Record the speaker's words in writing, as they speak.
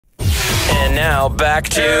And now back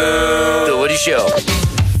to The Woody Show.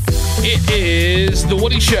 It is The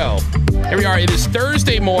Woody Show. Here we are. It is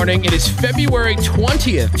Thursday morning. It is February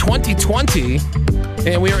 20th, 2020.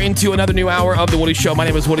 And we are into another new hour of The Woody Show. My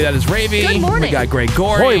name is Woody. That is Ravy. Good morning. We got Greg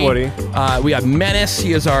Gorey. Hoi, Woody. We got Menace.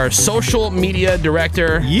 He is our social media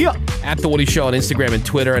director. Yeah. At The Woody Show on Instagram and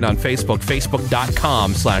Twitter and on Facebook.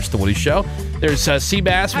 Facebook.com/The Woody Show. There's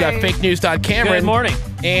Seabass. We got Fake News. Cameron. Good morning.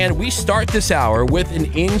 And we start this hour with an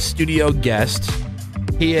in-studio guest.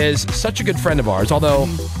 He is such a good friend of ours, although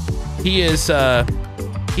he is...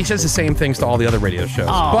 he says the same things to all the other radio shows.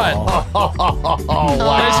 Oh. But,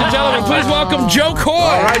 ladies and gentlemen, please welcome Joe Coy.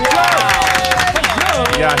 All right, Joe.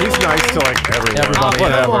 Yeah, he's nice to like everyone. Everybody.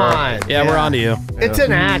 Whatever. Come on. Yeah, we're on to you. It's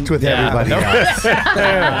an act with everybody else.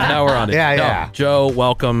 Now we're on to you. Yeah, No, yeah. Joe,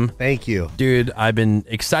 welcome. Thank you. Dude, I've been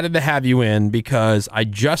excited to have you in because I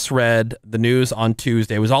just read the news on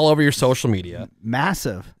Tuesday. It was all over your social media.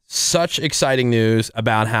 Massive. Such exciting news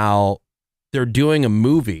about how they're doing a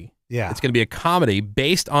movie. Yeah. It's going to be a comedy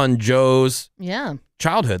based on Joe's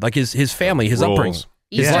childhood, like his family, his upbringing.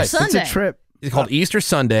 His Easter life. Sunday. It's a trip. It's called Easter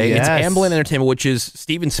Sunday. It's Yes. Amblin Entertainment, which is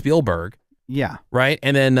Steven Spielberg, Yeah. right?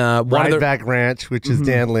 And then one of the Back Ranch, which is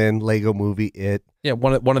Dan Lin, Lego Movie, It.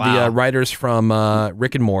 one of the writers from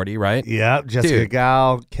Rick and Morty, right? Yep. Jessica Dude.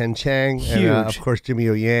 Gao, Ken Chang, and Huge. of course Jimmy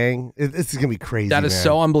O Yang. This is gonna be crazy. That is man.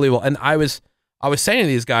 so unbelievable. And I was saying to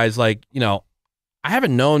these guys, like, you know, I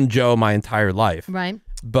haven't known Joe my entire life, Right.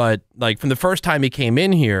 but like from the first time he came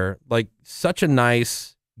in here, like such a nice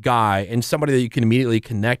guy and somebody that you can immediately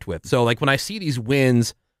connect with. So like when I see these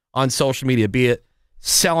wins on social media, be it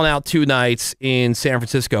selling out 2 nights in San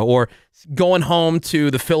Francisco or going home to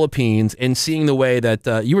the Philippines and seeing the way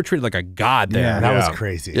that you were treated like a god there. Yeah. That was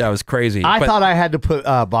crazy. Yeah, it was crazy. I but, thought I had to put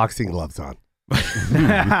boxing gloves on.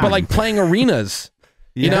 but like playing arenas,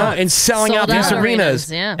 you know, and selling out Sold these out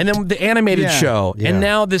arenas. arenas, yeah. And then the animated show. Yeah. And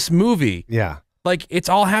now this movie. Yeah. Like it's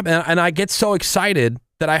all happening. And I get so excited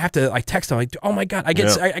that I have to like text him like, oh my God. I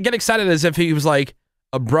get excited as if he was like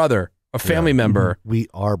a brother, a family member. We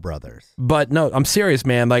are brothers. But no, I'm serious,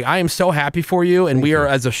 man. Like I am so happy for you. And we are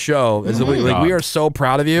as a show, as we are so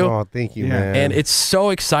proud of you. Oh, thank you, man. And it's so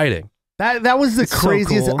exciting. That was the It's so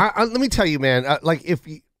craziest. cool. Let me tell you, man. Like,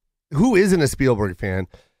 who isn't a Spielberg fan?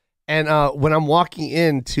 And when I'm walking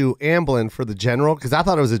into Amblin for the general, because I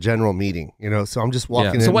thought it was a general meeting, you know, so I'm just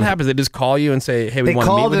walking in. So what happens? They just call you and say, hey, we They want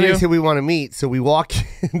to meet called with and you? they said we want to meet. So we walk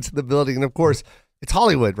into the building, and of course, it's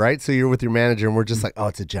Hollywood, right? So you're with your manager, and we're just like, oh,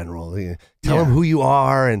 it's a general. You know, tell them who you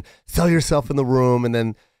are and sell yourself in the room, and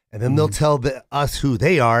then they'll tell us who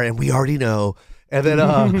they are, and we already know. And then,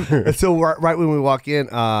 and so right when we walk in,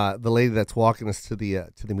 the lady that's walking us to the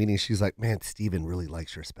meeting, she's like, "Man, Steven really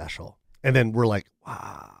likes your special." And then we're like,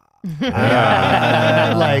 "Wow."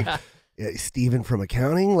 Like Steven from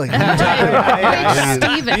accounting, like Which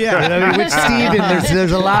Steven? yeah, I mean, which Steven?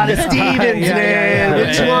 There's a lot of Stevens, man.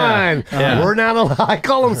 Which one? We're not allowed. I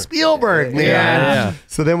call him Spielberg, man. Yeah.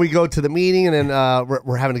 So then we go to the meeting, and then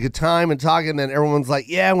we're having a good time and talking. And then everyone's like,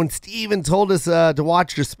 "Yeah, when Steven told us to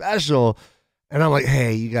watch your special," and I'm like,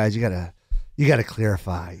 "Hey, you guys, you gotta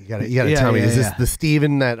clarify. You gotta tell me, is this the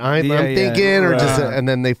Steven that I'm thinking, or just?" And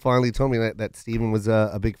then they finally told me that Steven was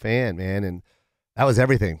a big fan, man, and that was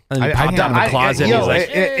everything. And he popped out of the closet. You And know,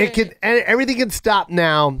 he's like, everything can stop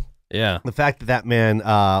now. yeah. The fact that man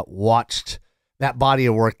watched that body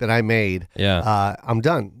of work that I made, I'm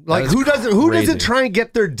done. Like is who crazy. doesn't try and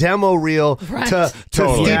get their demo reel to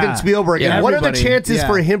Totally. Steven Yeah. Spielberg? Yeah. And what are the Everybody. chances Yeah.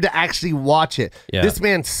 for him to actually watch it? Yeah. This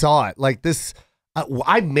man saw it. Like this,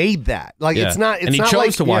 I made that. Like Yeah. it's not. It's and he not chose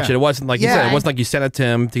like, to watch it. It wasn't like you Yeah. said. It wasn't like you sent it to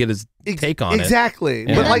him to get his take on it. Exactly.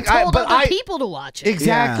 Yeah. But And like then told but other people to watch it.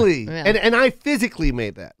 Exactly. Yeah. And I physically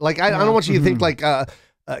made that. Like I don't want you to think like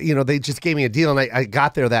you know, they just gave me a deal, and I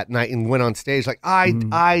got there that night and went on stage. Like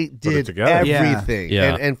I did together. everything.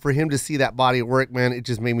 Yeah. And for him to see that body of work, man, it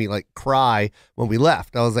just made me like cry when we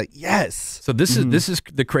left. I was like, yes. So this is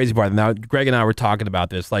the crazy part. Now, Greg and I were talking about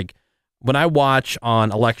this. Like when I watch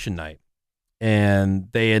on election night and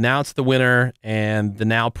they announce the winner and the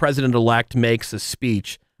now president-elect makes a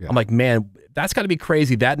speech, I'm like, man, that's got to be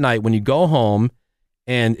crazy that night when you go home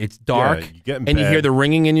and it's dark you get in and you bed. hear the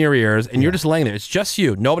ringing in your ears and you're just laying there. It's just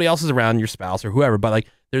you. Nobody else is around, your spouse or whoever. But like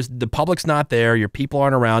the public's not there. Your people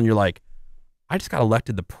aren't around. You're like, I just got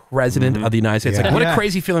elected the president of the United States. Yeah. Like what a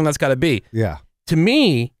crazy feeling that's got to be. Yeah. To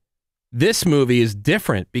me, this movie is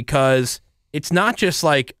different because it's not just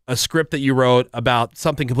like a script that you wrote about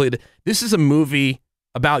something completely. This is a movie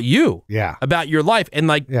about you, about your life, and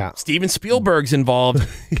like Steven Spielberg's involved,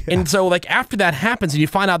 and so like after that happens, and you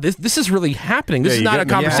find out this is really happening. This is not a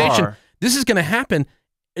conversation. This is going to happen.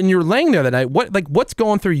 and you're laying there that night, what's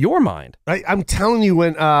going through your mind? I'm telling you,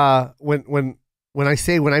 when I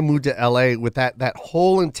moved to LA with that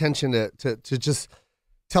whole intention to just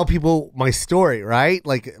tell people my story, right?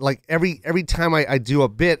 Like every time I do a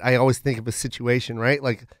bit, I always think of a situation, right?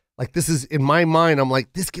 Like this is in my mind, I'm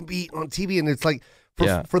like, this can be on TV. And it's like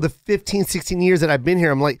for the 15, 16 years that I've been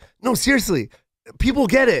here, I'm like, no, seriously, people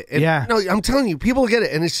get it. And no, I'm telling you, people get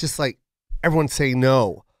it. And it's just like everyone's saying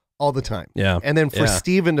no all the time. Yeah. And then for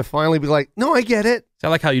Steven to finally be like, no, I get it. I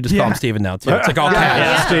like how you just call him Steven now, too. It's like all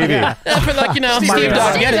cash. Stevie. For like, Steve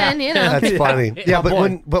Dog, get it. You know. That's funny. Yeah,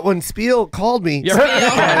 but when Spiel called me,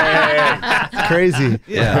 crazy.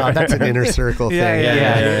 Yeah. That's an inner circle thing.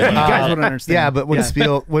 Yeah. You guys would understand. Yeah, but when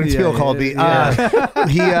Spiel called me,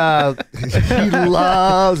 he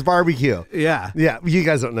loves barbecue. Yeah. Yeah, you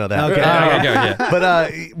guys don't know that.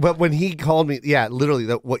 Okay. But when he called me, literally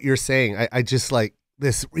what you're saying, I just like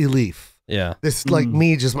this relief. Yeah. This like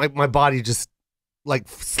me just my body just like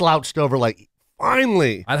slouched over like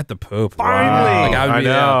finally. I'd have to poop. Finally. Like, I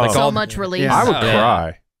know. So much relief. Yeah. I would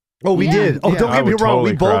cry. Oh, we did. Oh, don't I get me would wrong.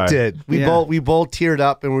 We totally both cry. did. We both teared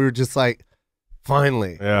up, and we were just like,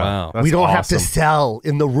 finally. Yeah. Wow. That's We don't have awesome. to sell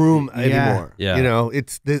in the room anymore. Yeah. You know,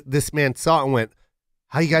 it's this man saw it and went,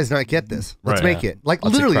 how you guys not get this? Let's Right. make it. Like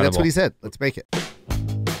That's literally, that's incredible. what he said. Let's make it.